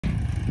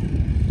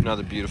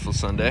Another beautiful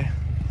Sunday,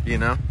 you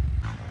know?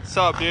 What's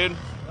up, dude?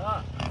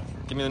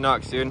 Give me the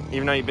knucks, dude.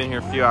 Even though you've been here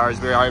a few hours,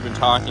 we've already been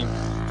talking.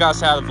 Got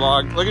to have the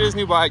vlog. Look at his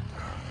new bike.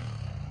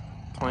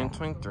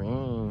 2023.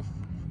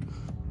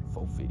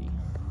 Full fitty.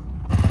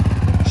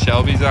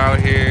 Shelby's out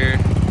here.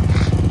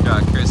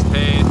 Got Chris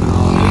Payne.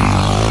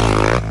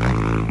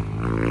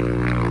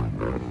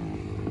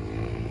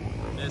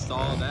 Missed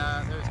all of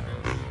that. There's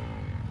Chris.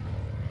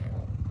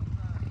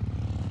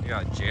 We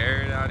got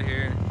Jared out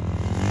here.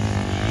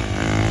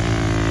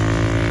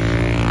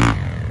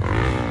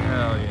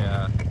 Hell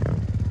yeah.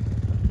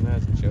 And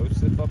that's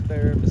Joseph up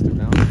there, Mr.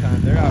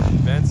 Valentine. They're out in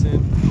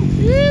Benson.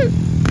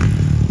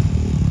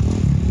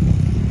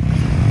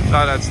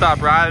 Thought I'd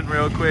stop riding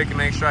real quick and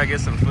make sure I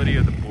get some footy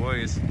of the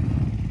boys.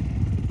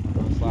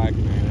 I'm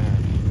slacking right now.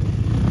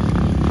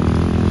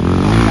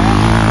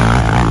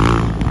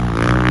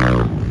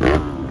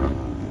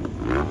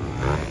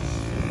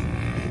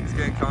 It's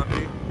getting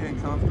comfy, getting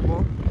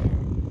comfortable.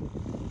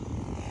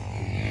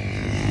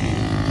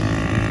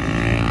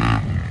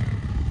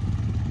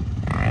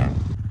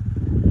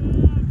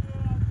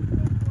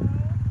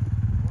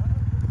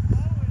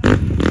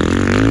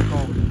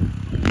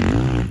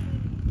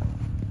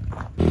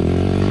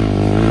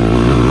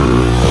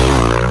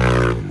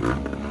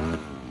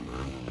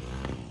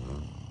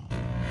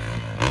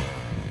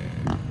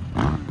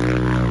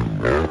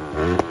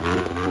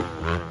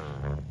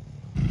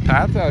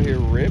 Pat's out here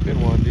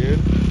ripping one, dude.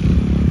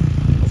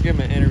 Let's give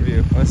him an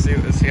interview. Let's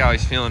see how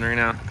he's feeling right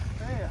now.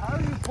 Hey, how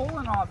are you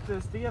pulling off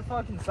this? Do you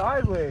fucking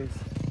sideways?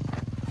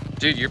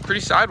 Dude, you're pretty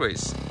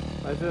sideways.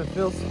 I just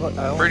feel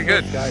pretty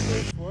good.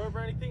 Sideways. Swerve or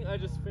anything, I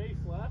just face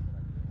left,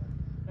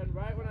 and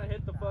right when I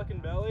hit the fucking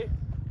belly,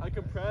 I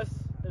compress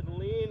and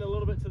lean a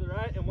little bit to the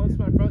right, and once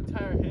my front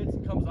tire hits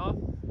and comes off,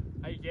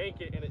 I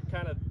yank it, and it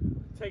kind of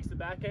takes the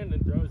back end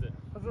and throws it.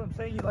 That's what I'm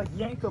saying. You like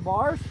yank the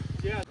bars?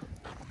 Yeah.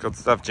 Good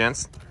stuff,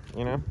 gents.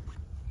 You know?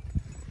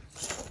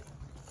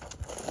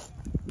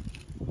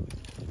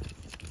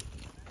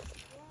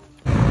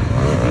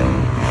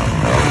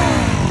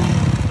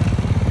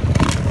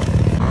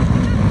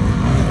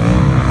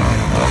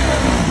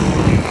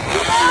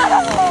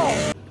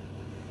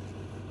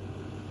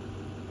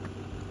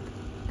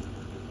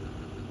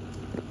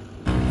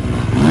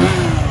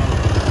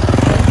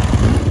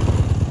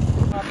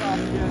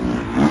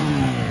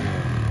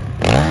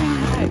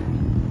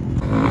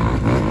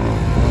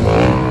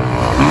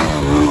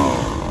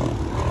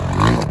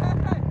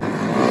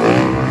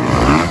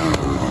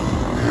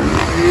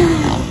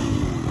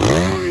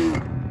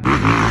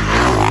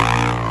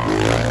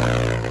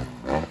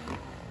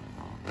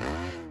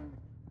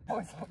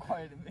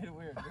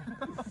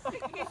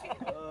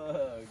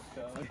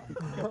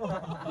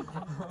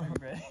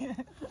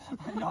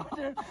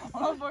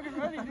 I'm not fucking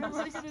ready, dude. What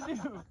are you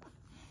gonna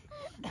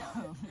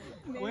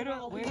do?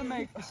 Way to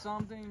make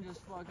something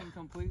just fucking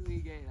completely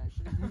gay, that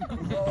shit.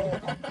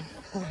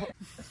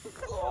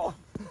 Oh.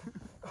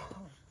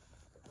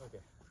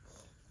 Okay.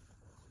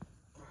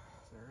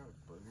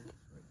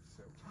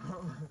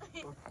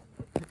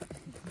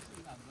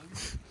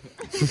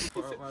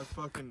 My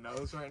fucking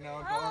nose right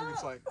now, dog.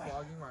 It's like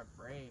clogging my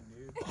brain,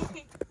 dude.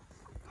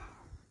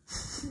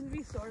 It's gonna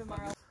be sore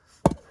tomorrow.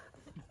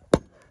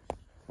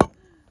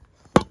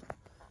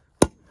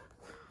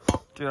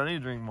 Dude, I need to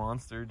drink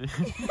Monster, dude.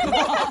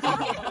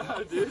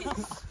 Dude.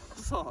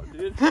 What's up,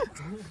 dude?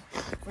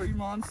 3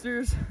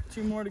 monsters,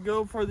 2 more to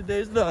go before the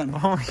day's done.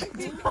 Oh my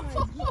god. Oh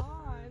my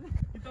god.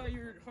 You thought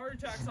your heart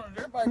attacks on a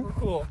dirt bike were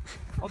cool.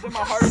 I'll do my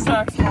heart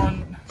attacks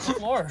on the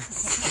floor.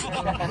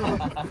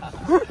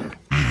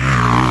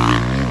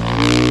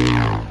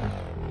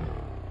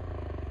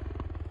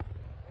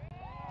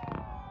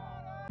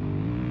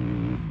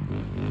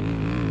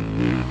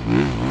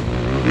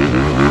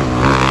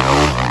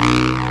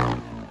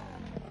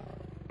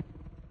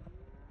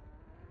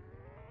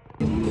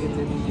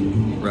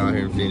 We're out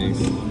here in Phoenix.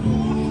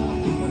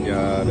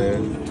 Got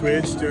it.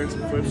 Twitch doing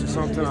some flips or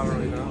something, I don't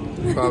really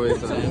know. Probably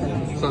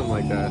something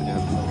like that,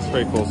 yeah. It's a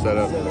pretty cool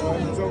setup.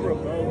 It's over a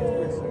boat.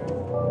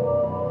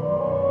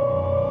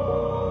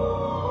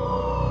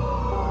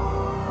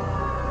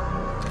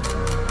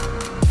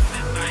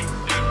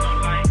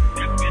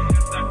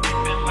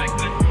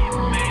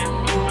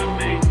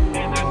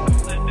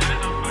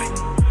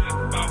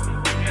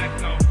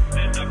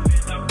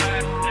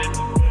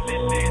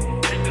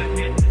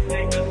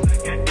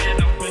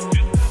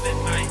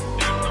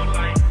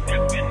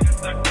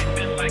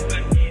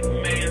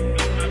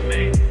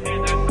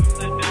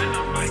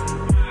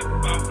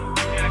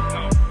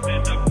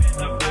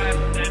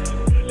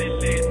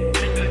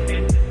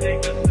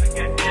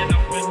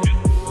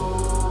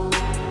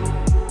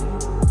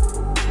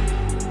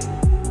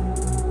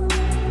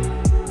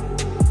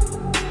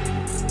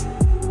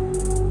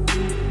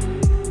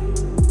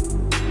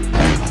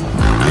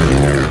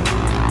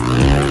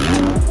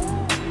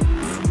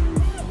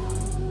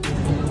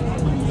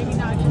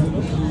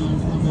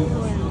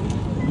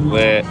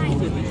 Lit.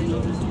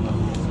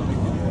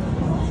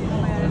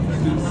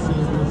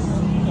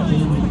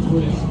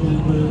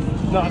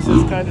 No, it's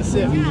just kind of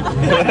sick.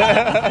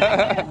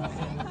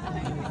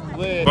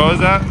 What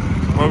was that?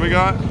 What we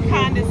got?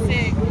 Kinda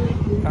sick.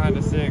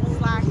 Kinda sick.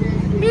 Slacker.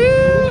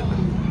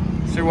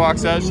 She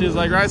walks out, she's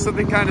like, write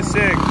something kinda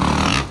sick.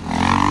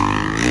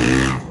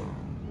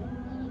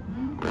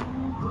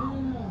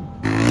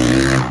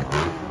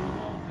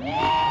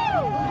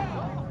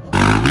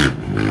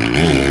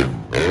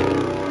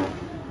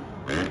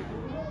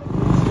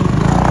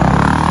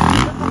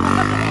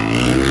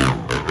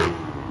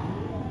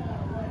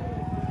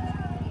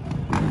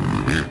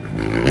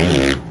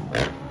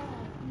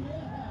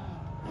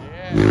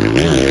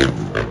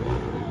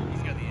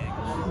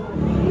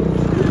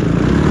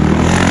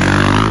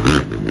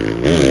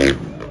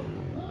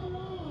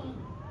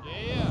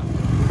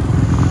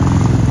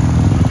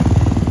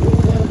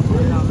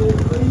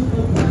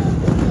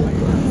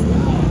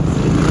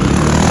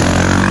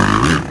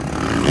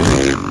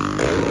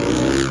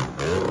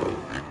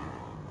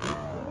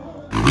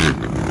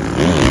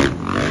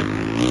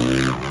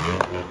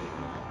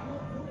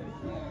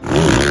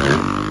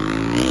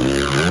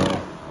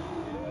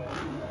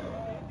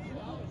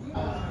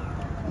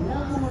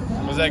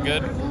 Was that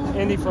good?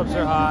 Indie flips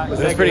are hot.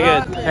 That's pretty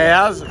good. Hey,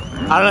 that was, I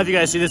don't know if you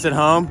guys see this at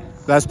home.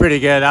 That's pretty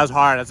good. That was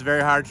hard. That's a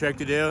very hard trick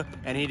to do.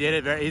 And he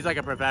did it he's like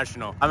a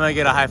professional. I'm gonna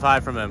get a high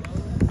five from him.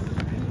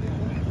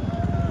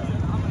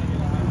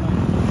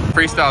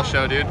 Freestyle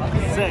show, dude.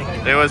 Sick.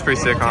 It was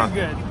pretty sick, huh?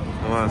 Good.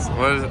 It was.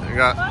 What is it? You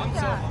got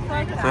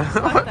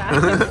Fuck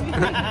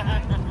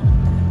that.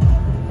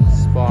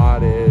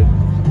 spotted.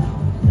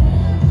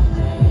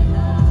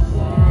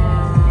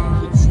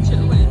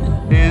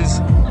 He's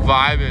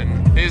vibing.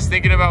 He's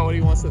thinking about what he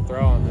wants to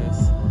throw on this.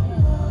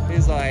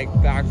 He's like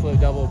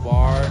backflip, double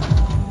bar,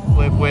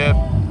 flip whip.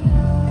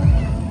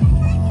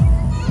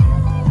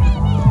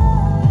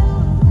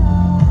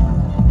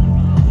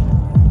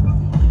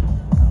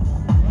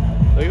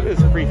 Look at this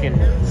freaking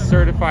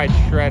certified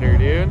shredder,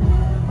 dude.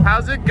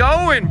 How's it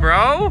going,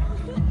 bro?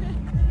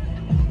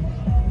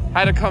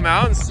 Had to come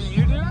out and see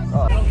you, dude?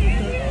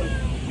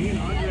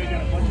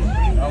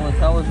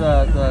 How was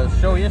the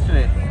show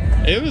yesterday?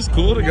 It was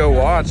cool to go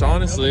watch,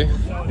 honestly.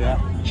 Yeah.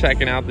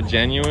 Checking out the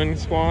Genuine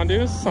squad,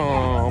 dude.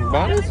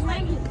 Somebody.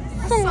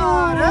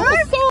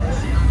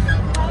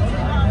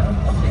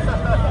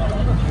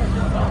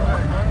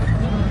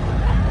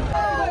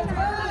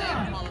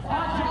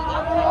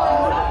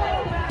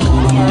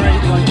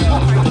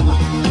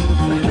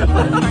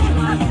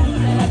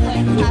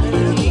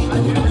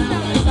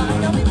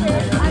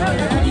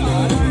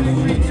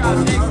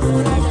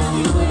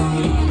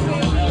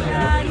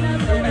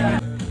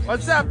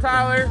 What's up,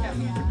 Tyler?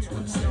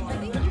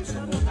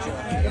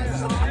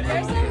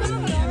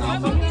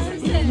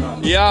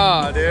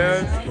 Yeah,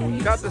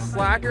 dude. Got the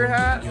slacker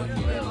hat.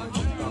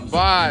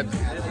 Vibes.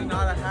 This is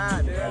not a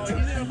hat, dude.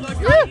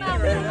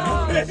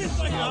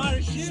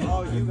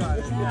 Oh, you got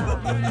it.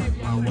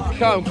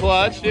 Come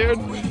clutch, dude.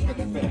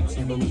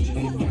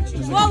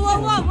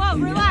 Whoa,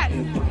 relax.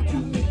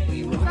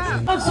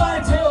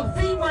 Outside tail,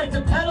 feet right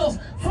to pedals,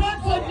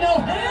 front foot no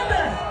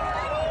hammer.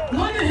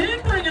 Look at him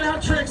bringing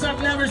out tricks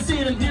I've never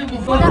seen him do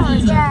before. Back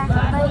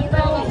foot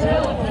pedal,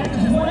 tail,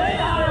 way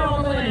out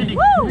on the landing.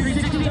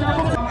 360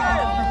 double.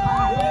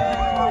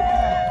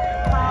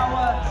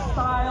 Power,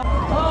 style.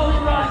 Oh, he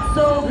rides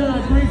so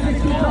good.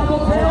 360 double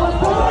tail.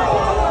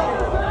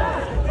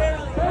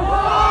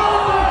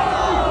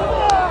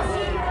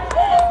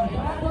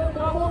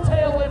 Double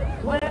tail whip,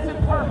 landed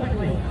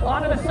perfectly.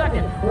 On to the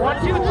second.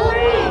 1, 2, 3.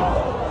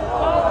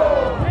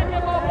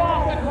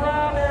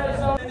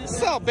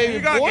 What's up, baby? You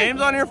got boy?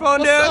 games on your phone,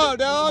 dude? What's up,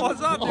 dog?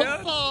 What's up, dude?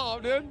 What's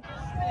up, dude?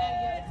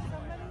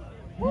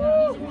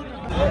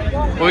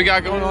 What we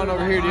got going on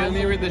over here, dude? Let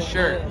me read this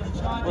shirt.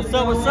 What's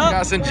up? What's up?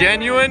 Got some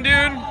Genuine,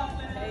 dude.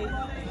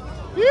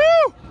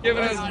 Woo!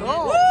 Giving us,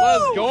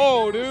 let's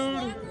go,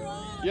 dude.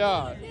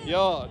 Yeah,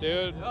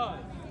 dude.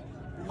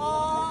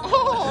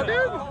 Oh,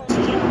 dude.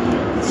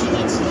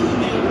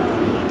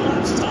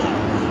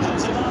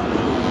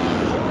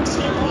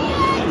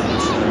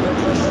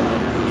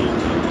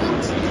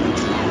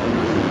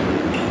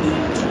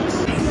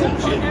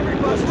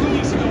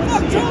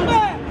 Fuck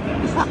Truman!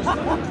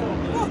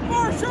 Fuck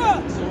Marsha!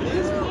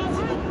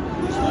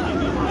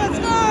 Let's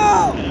go!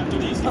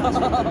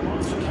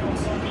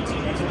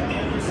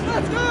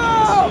 Let's go!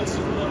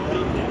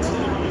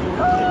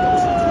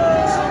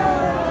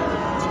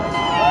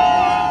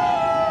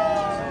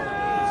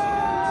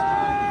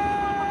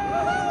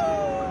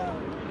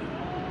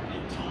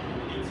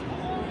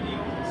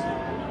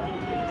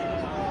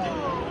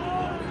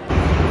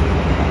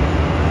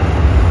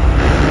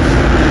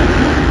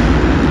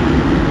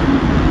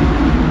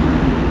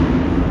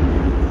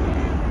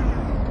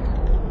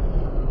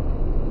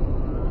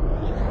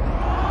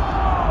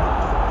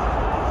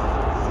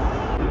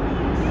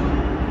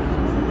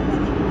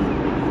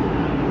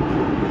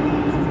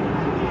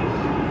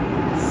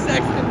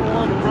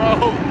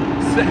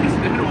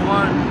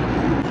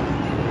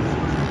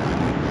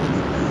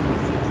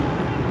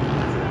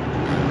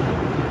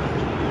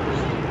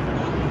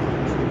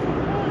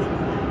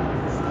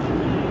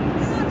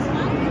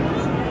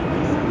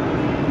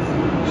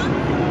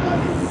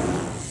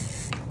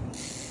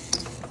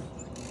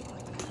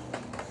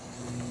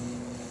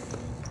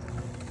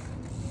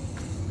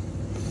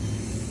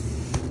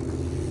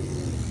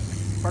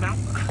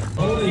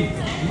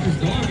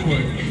 for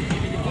it.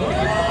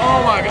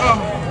 Oh my god.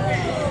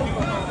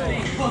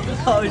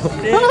 Oh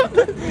shit.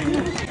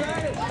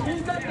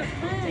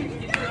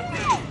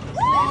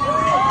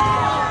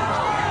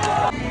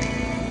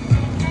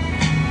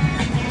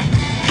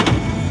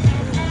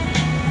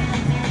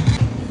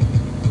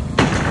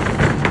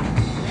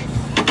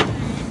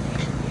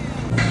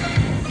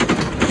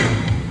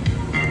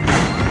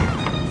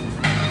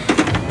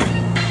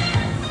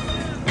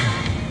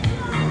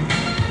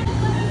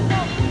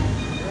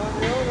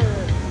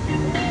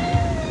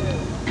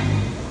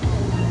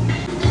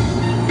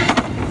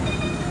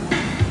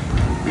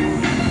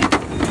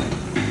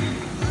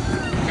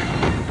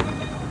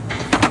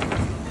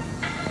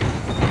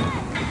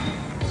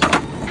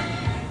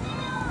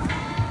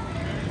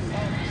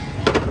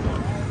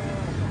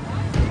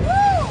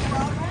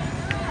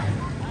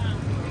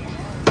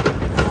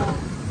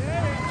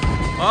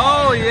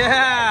 Oh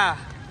yeah!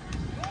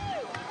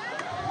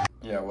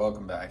 Yeah,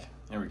 welcome back.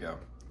 Here we go.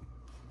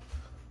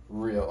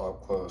 Real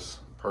up close,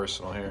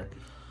 personal here.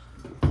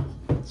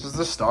 This is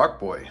the stock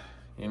boy,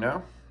 you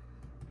know?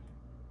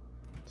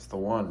 It's the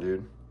one,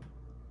 dude.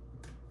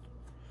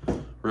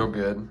 Real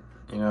good,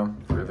 you know,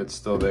 rivet's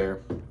still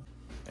there.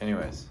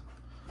 Anyways,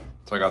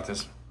 so I got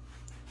this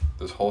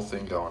whole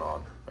thing going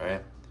on,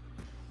 right?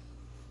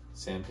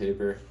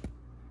 Sandpaper,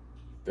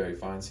 very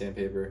fine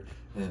sandpaper,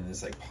 and then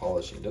this like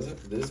polishing.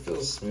 This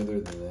feels smoother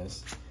than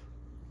this.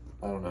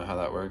 I don't know how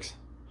that works,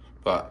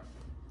 but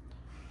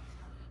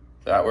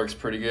that works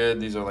pretty good.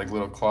 These are like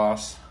little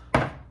cloths,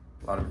 a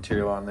lot of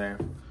material on there.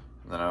 And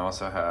then I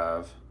also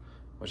have,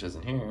 which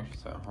isn't here,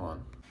 so hold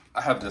on.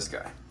 I have this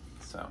guy,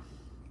 so.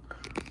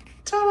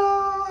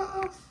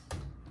 Ta-da!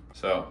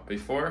 So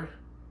before,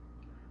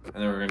 and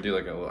then we're gonna do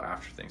like a little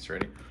after things.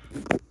 Ready?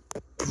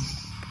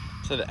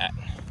 To that.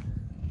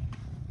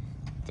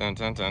 Dun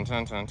dun dun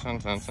dun dun dun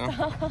dun dun.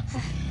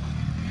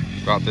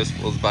 Brought this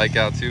fool's bike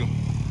out too.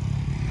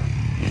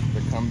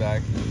 The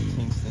comeback from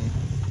Kingston.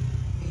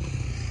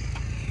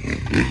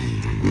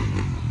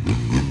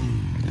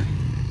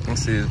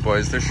 Let's see these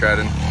boys, they're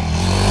shredding.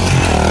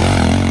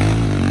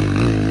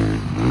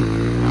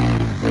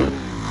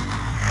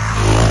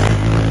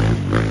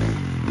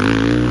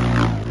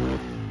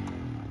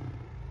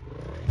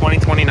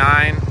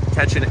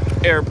 Catching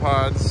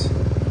AirPods.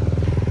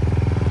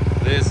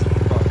 This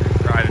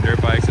fucking riding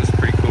dirt bikes is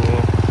pretty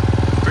cool.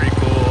 Pretty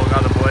cool.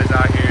 Got the boys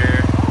out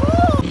here.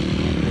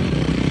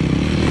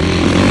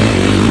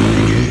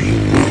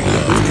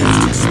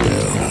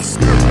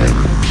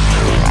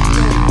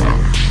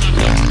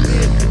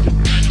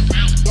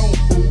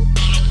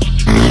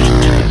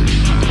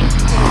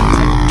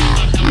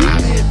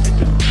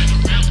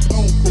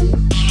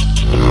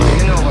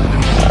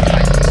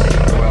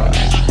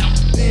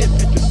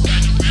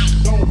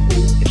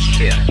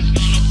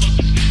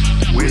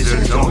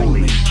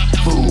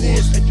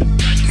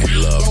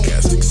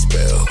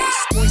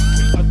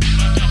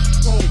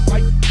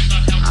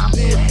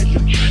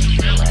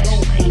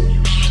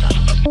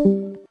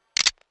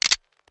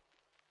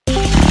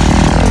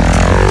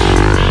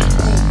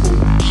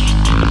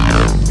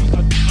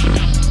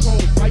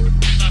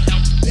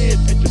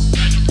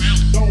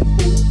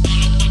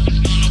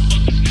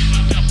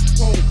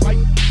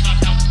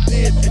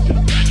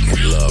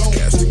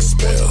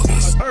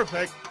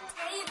 perfect.